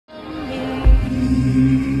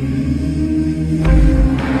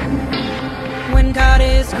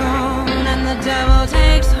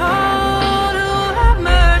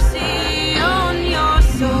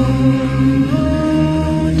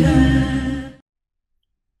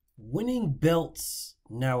winning belts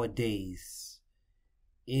nowadays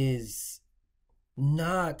is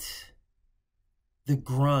not the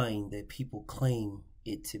grind that people claim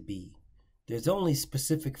it to be. There's only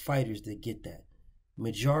specific fighters that get that.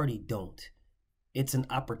 Majority don't. It's an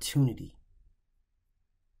opportunity,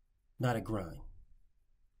 not a grind.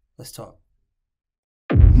 Let's talk.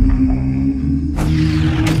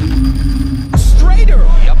 Straighter,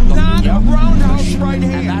 not roundhouse right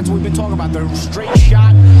hand. And that's what we've been talking about, the straight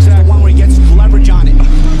shot, the one where he gets leverage on it.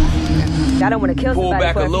 I don't want to kill somebody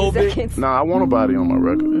back for a little bit. seconds. Nah, I want a body on my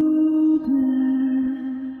record.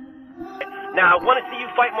 Now, I want to see you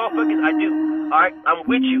fight motherfuckers. I do. All right? I'm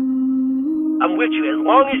with you. I'm with you.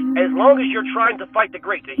 As long as you're trying to fight the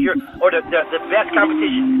great, the best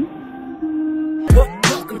competition.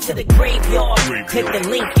 Welcome to the graveyard. Click the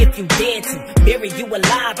link if you dare to. Bury you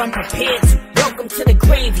alive, I'm prepared to. Welcome to the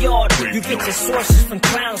graveyard. You get your sources from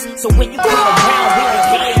clowns, so when you come around, we don't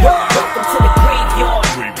hear you. Welcome to the graveyard.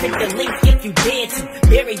 Click the link if you dare to.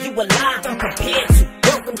 Bury you alive, I'm prepared to.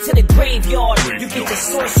 Welcome to the graveyard. You get your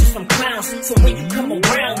sources from clowns, so when you come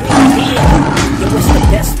around, we don't hear you. Yo, it's the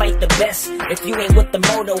best, fight the best. If you ain't with the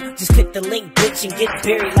moto, just click the link, bitch, and get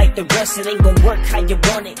buried like the rest. It ain't gonna work how you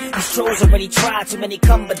want it. These trolls already tried, too many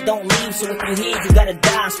come but don't leave. So if you here, you gotta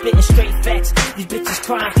die. I'm spitting straight facts. These bitches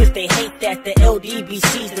crying cause they hate that. The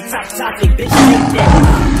LDBC's the top topic, bitch, hate that.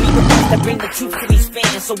 We the ones that bring the truth to these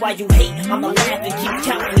fans. So while you hate, I'ma laugh and keep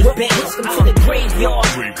counting these bands. Welcome to the graveyard.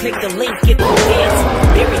 Click the link, get prepared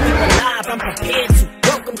to. Bury you alive, I'm prepared to.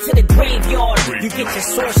 Welcome to the graveyard. You get your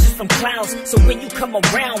sources from clowns, so when you come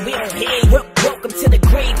around, we don't hear you. Welcome to the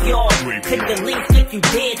graveyard. Click the link if you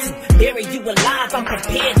dare to. Bury you alive, I'm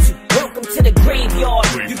prepared to. Welcome to the graveyard.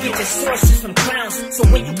 You get your sources from clowns, so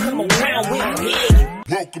when you come around, we don't hear you.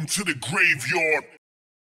 Welcome to the graveyard.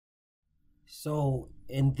 So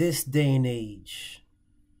in this day and age,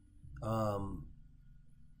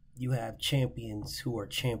 you have champions who are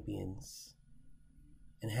champions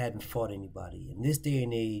and hadn't fought anybody. In this day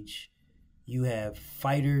and age, you have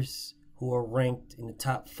fighters who are ranked in the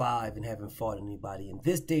top 5 and haven't fought anybody. In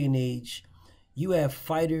this day and age, you have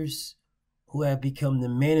fighters who have become the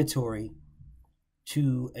mandatory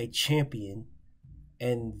to a champion,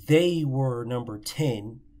 and they were number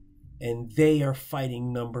 10, and they are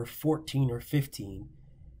fighting number 14 or 15,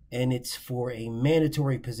 and it's for a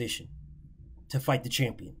mandatory position to fight the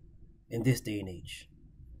champion in this day and age.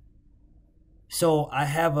 So I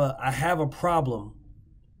have a problem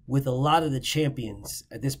with a lot of the champions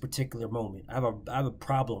at this particular moment. I have a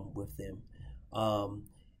problem with them,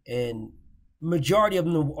 and majority of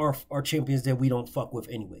them are champions that we don't fuck with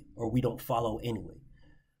anyway, or we don't follow anyway.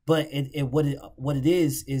 But what it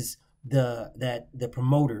is the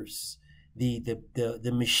promoters,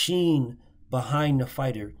 the machine behind the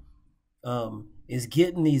fighter, is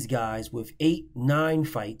getting these guys with 8-9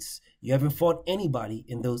 fights. You haven't fought anybody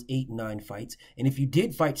in those 8-9 fights. And if you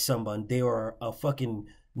did fight someone, they are a fucking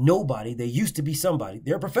nobody. They used to be somebody.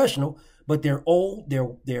 They're professional, but they're old.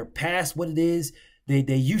 They're past what it is. They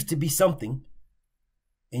used to be something.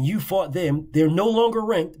 And you fought them. They're no longer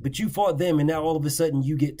ranked, but you fought them, and now all of a sudden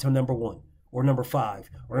you get to number 1 or number 5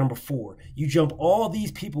 or number 4. You jump all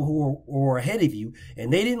these people who are ahead of you,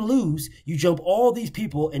 and they didn't lose. You jump all these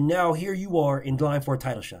people, and now here you are in line for a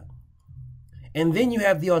title shot. And then you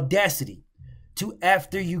have the audacity to,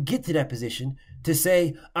 after you get to that position, to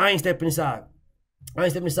say, I ain't stepping aside. I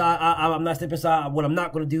ain't stepping aside. I'm not stepping aside. What I'm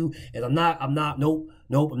not going to do is I'm not, nope,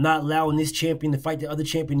 I'm not allowing this champion to fight the other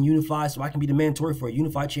champion unified so I can be the mandatory for a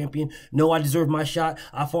unified champion. No, I deserve my shot.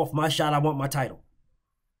 I fought for my shot. I want my title.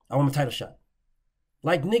 I want my title shot.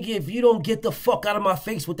 Like, nigga, if you don't get the fuck out of my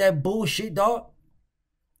face with that bullshit, dog,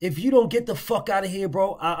 if you don't get the fuck out of here,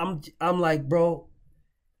 bro, I'm like, bro,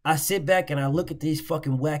 I sit back and I look at these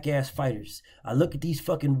fucking whack-ass fighters. I look at these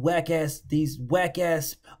fucking whack-ass, these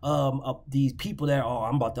people that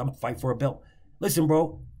are, I'm fight for a belt. Listen,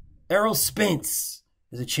 bro, Errol Spence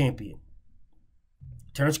is a champion.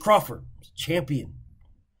 Terrence Crawford is a champion.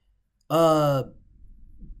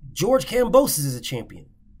 George Kambosos is a champion.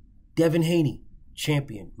 Devin Haney,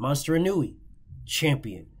 champion. Monster Inoue,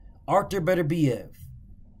 champion. Arthur Beterbiev,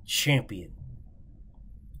 champion.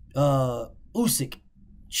 Usyk,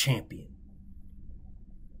 champion.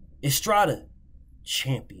 Estrada,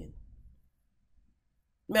 champion.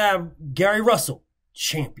 Man, Gary Russell,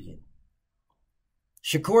 champion.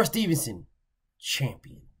 Shakur Stevenson,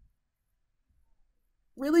 champion.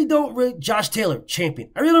 Josh Taylor,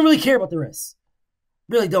 champion. I really don't really care about the rest.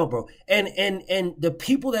 Really don't, bro. And the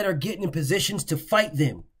people that are getting in positions to fight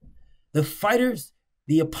them, the fighters,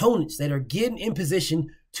 the opponents that are getting in position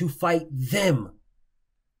to fight them.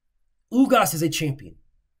 Ugas is a champion.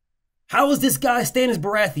 How is this guy, Stannis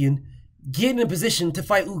Baratheon, getting in a position to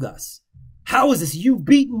fight Ugas? How is this? You've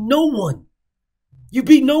beaten no one. You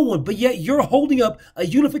beat no one, but yet you're holding up a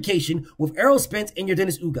unification with Errol Spence and your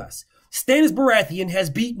Dennis Ugas. Stannis Baratheon has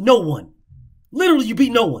beat no one. Literally, you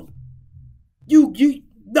beat no one. You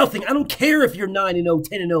nothing. I don't care if you're 9-0,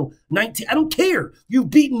 10-0, 19. I don't care. You've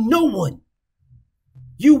beaten no one.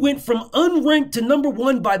 You went from unranked to number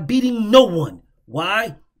 1 by beating no one.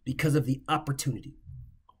 Why? Because of the opportunity.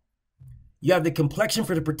 You have the complexion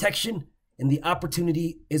for the protection, and the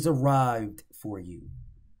opportunity is arrived for you.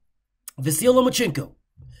 Vasyl Lomachenko,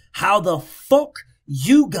 how the fuck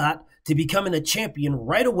you got to becoming a champion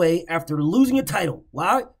right away after losing a title?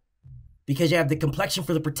 Why? Because you have the complexion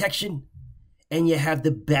for the protection and you have the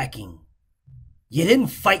backing. You didn't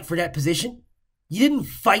fight for that position. You didn't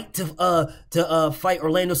fight to fight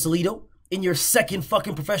Orlando Salido in your second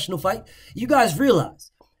fucking professional fight. You guys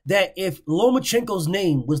realize that if Lomachenko's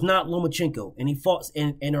name was not Lomachenko and he fought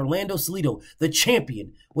and Orlando Salido, the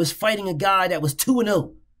champion, was fighting a guy that was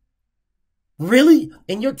 2-0. Really?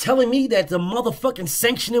 And you're telling me that the motherfucking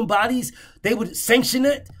sanctioning bodies, they would sanction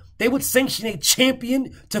that? They would sanction a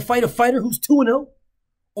champion to fight a fighter who's 2-0?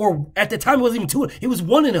 Or at the time it wasn't even 2-0, it was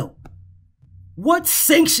 1-0. What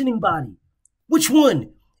sanctioning body? Which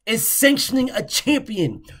one is sanctioning a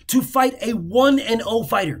champion to fight a 1-0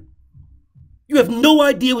 fighter? You have no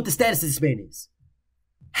idea what the status of this man is.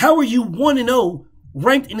 How are you 1-0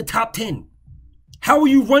 ranked in the top 10? How are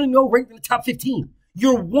you 1-0 ranked in the top 15?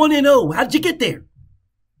 You're 1-0. How did you get there?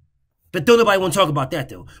 But don't nobody want to talk about that,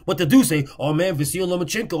 though. But they do say, oh, man, Vasyl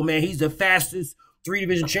Lomachenko, man, he's the fastest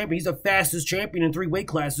 3-division champion. He's the fastest champion in 3 weight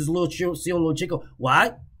classes, Vasyl Lomachenko.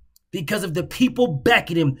 Why? Because of the people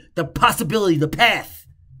backing him, the possibility, the path.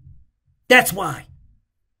 That's why.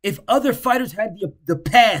 If other fighters had the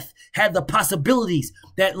path, had the possibilities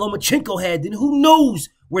that Lomachenko had, then who knows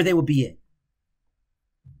where they would be at?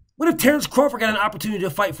 What if Terrence Crawford got an opportunity to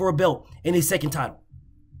fight for a belt in his second title?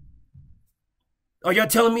 Are y'all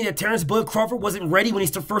telling me that Terrence Bud Crawford wasn't ready when he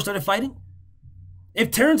first started fighting? If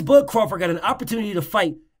Terrence Bud Crawford got an opportunity to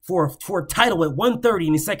fight for a title at 130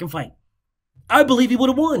 in his second fight, I believe he would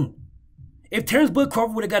have won. If Terrence Bud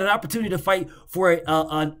Crawford would have got an opportunity to fight for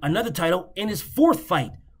another title in his 4th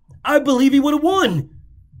fight, I believe he would have won.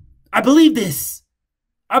 I believe this.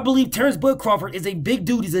 I believe Terrence Bud Crawford is a big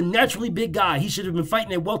dude. He's a naturally big guy. He should have been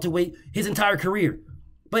fighting at welterweight his entire career.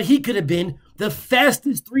 But he could have been the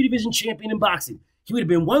fastest 3-division champion in boxing. He would have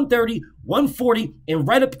been 130, 140, and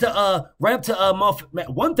right up to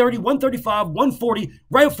 130, 135, 140,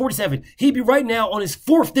 right up 47. He'd be right now on his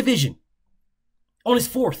 4th division. On his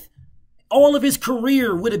 4th. All of his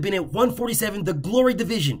career would have been at 147, the glory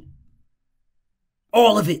division.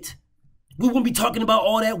 All of it. We wouldn't be talking about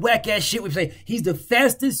all that whack-ass shit. We'd say he's the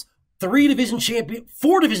fastest 3-division champion,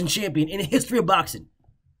 4-division champion in the history of boxing.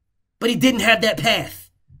 But he didn't have that path.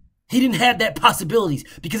 He didn't have that possibilities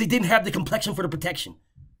because he didn't have the complexion for the protection.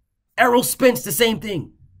 Errol Spence, the same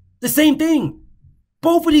thing. The same thing.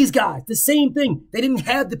 Both of these guys, the same thing. They didn't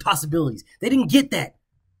have the possibilities. They didn't get that.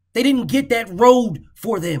 They didn't get that road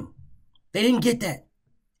for them. They didn't get that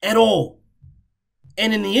at all.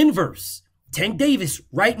 And in the inverse, Tank Davis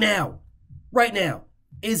right now,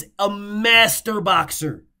 is a master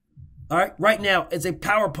boxer. All right, right now, is a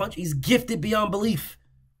power punch. He's gifted beyond belief.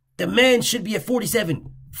 The man should be at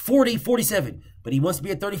 47, 40, 47, but he wants to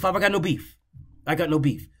be at 35. I got no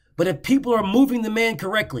beef. But if people are moving the man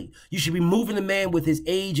correctly, you should be moving the man with his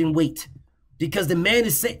age and weight, because the man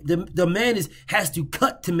has to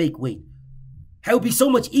cut to make weight. It would be so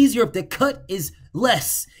much easier if the cut is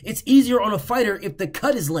less. It's easier on a fighter if the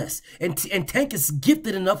cut is less. And Tank is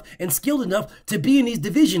gifted enough and skilled enough to be in these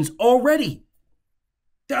divisions already.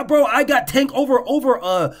 Bro, I got Tank over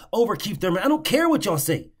Keith Thurman. I don't care what y'all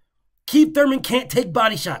say. Keith Thurman can't take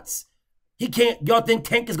body shots. He can't. Y'all think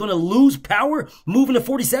Tank is going to lose power moving to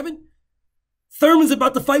 47? Thurman's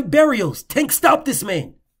about to fight Barrios. Tank stopped this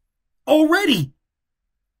man. Already.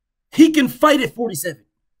 He can fight at 47.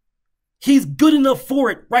 He's good enough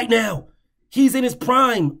for it right now. He's in his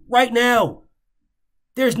prime right now.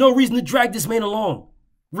 There's no reason to drag this man along.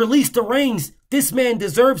 Release the reins. This man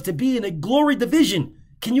deserves to be in a glory division.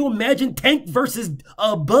 Can you imagine Tank versus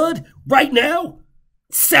Bud right now?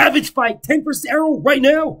 Savage fight. Tank versus Errol right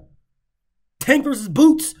now. Tank versus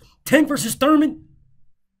Boots. Tank versus Thurman.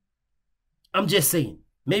 I'm just saying.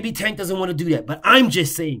 Maybe Tank doesn't want to do that, but I'm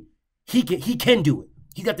just saying he can do it.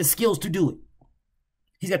 He's got the skills to do it.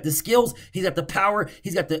 He's got the skills, he's got the power,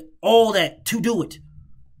 he's got all that to do it.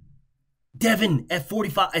 Devin at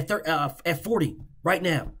 45, at 40 right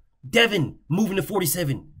now. Devin moving to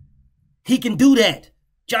 47. He can do that.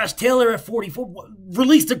 Josh Taylor at 44.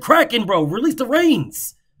 Release the Kraken, bro. Release the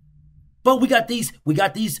reins. But we got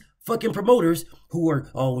these fucking promoters who are,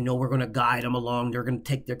 oh no, we're gonna guide them along. They're gonna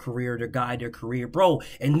take their career, to guide their career, bro.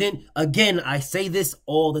 And then again, I say this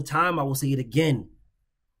all the time. I will say it again.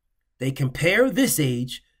 They compare this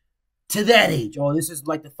age to that age. Oh, this is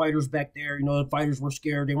like the fighters back there. You know, the fighters were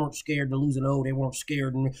scared. They weren't scared to lose an O. They weren't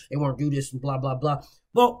scared and they weren't do this and blah, blah, blah.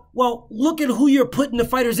 Well, look at who you're putting the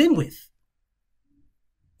fighters in with.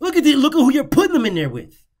 Look at who you're putting them in there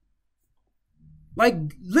with. Like,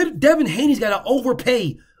 Devin Haney's got to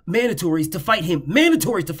overpay mandatories to fight him.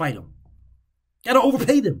 Mandatories to fight him. Got to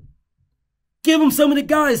overpay them. Give him some of the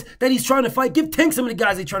guys that he's trying to fight. Give Tank some of the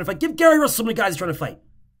guys he's trying to fight. Give Gary Russell some of the guys he's trying to fight.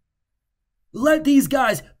 Let these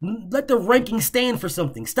guys, let the ranking stand for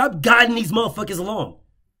something. Stop guiding these motherfuckers along.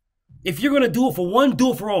 If you're going to do it for one,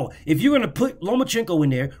 do it for all. If you're going to put Lomachenko in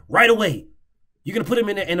there right away, you're going to put him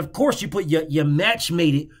in there. And of course, you put your match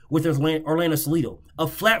made it with Orlando Salido. A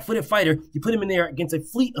flat-footed fighter, you put him in there against a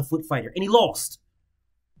fleet-of-foot fighter. And he lost.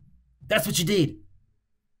 That's what you did.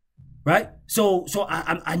 Right? So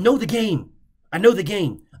I know the game. I know the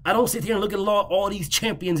game. I don't sit here and look at all these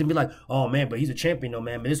champions and be like, oh, man, but he's a champion, though,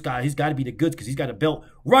 man. But this guy, he's got to be the goods because he's got a belt.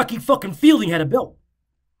 Rocky fucking Fielding had a belt.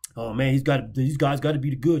 Oh, man, these guys got to be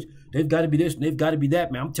the goods. They've got to be this and they've got to be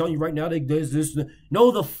that, man. I'm telling you right now, there's this. No,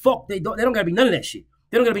 the fuck, they don't got to be none of that shit.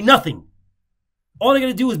 They don't got to be nothing. All they got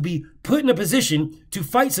to do is be put in a position to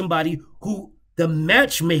fight somebody who the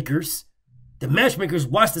matchmakers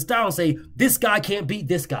watch the style and say, this guy can't beat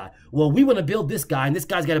this guy. Well, we want to build this guy, and this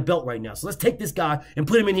guy's got a belt right now. So let's take this guy and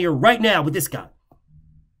put him in here right now with this guy.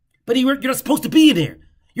 But you're not supposed to be in there.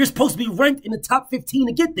 You're supposed to be ranked in the top 15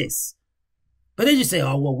 to get this. But they just say,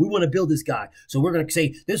 oh, well, we want to build this guy. So we're going to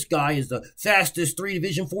say this guy is the fastest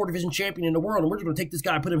 3-division, 4-division champion in the world, and we're just going to take this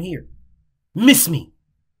guy and put him here. Miss me.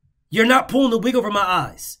 You're not pulling the wig over my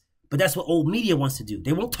eyes. But that's what old media wants to do.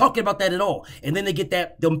 They won't talk about that at all. And then they get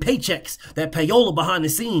them paychecks, that payola behind the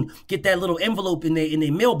scene, get that little envelope in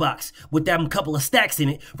their mailbox with them couple of stacks in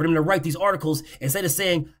it for them to write these articles instead of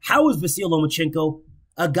saying, how is Vasyl Lomachenko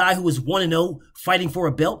a guy who is 1-0 fighting for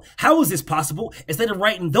a belt? How is this possible? Instead of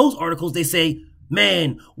writing those articles, they say,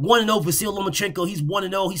 man, 1-0 Vasyl Lomachenko, he's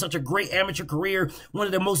 1-0. He's such a great amateur career. One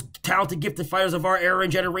of the most talented, gifted fighters of our era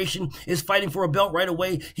and generation is fighting for a belt right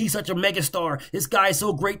away. He's such a megastar. This guy is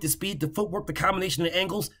so great. The speed, the footwork, the combination of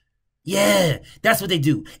angles. Yeah, that's what they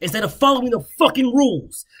do. Instead of following the fucking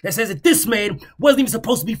rules that says that this man wasn't even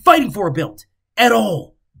supposed to be fighting for a belt at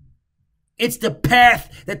all. It's the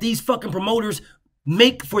path that these fucking promoters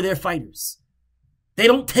make for their fighters. They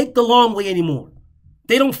don't take the long way anymore.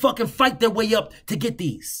 They don't fucking fight their way up to get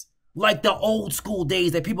these. Like the old school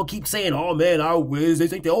days that people keep saying, oh man, they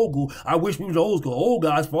think they're old school. I wish we was old school. Old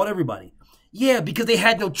guys fought everybody. Yeah, because they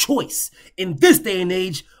had no choice. In this day and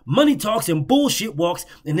age, money talks and bullshit walks,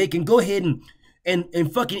 and they can go ahead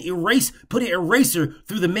and fucking put an eraser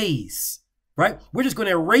through the maze. Right? We're just going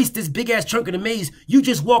to erase this big ass chunk of the maze. You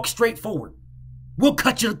just walk straight forward. We'll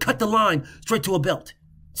cut the line straight to a belt.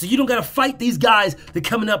 So you don't got to fight these guys that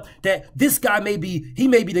coming up that this guy may be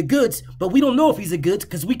the goods, but we don't know if he's a goods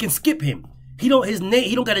because we can skip him. He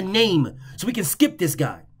don't got a name, so we can skip this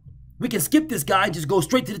guy. We can skip this guy and just go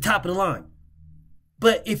straight to the top of the line.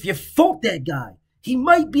 But if you fought that guy, he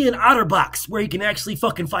might be an OtterBox where he can actually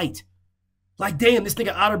fucking fight. Like, damn, this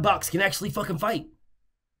nigga OtterBox can actually fucking fight.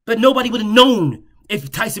 But nobody would have known if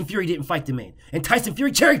Tyson Fury didn't fight the man. And Tyson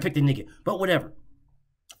Fury cherry-picked the nigga. But whatever.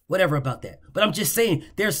 Whatever about that. But I'm just saying,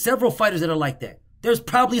 there's several fighters that are like that. There's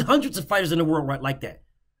probably hundreds of fighters in the world right like that.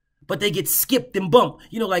 But they get skipped and bumped.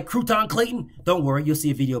 You know, like Crouton Clayton. Don't worry, you'll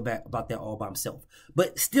see a video about that all by himself.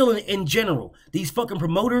 But still, in general, these fucking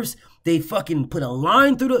promoters, they fucking put a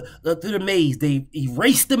line through the maze. They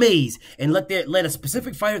erase the maze and let a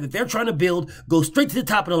specific fighter that they're trying to build go straight to the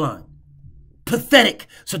top of the line. Pathetic.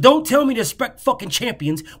 So don't tell me to respect fucking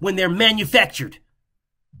champions when they're manufactured.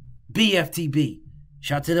 BFTB.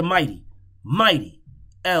 Shout out to the mighty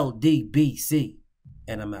LDBC.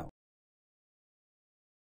 And I'm out.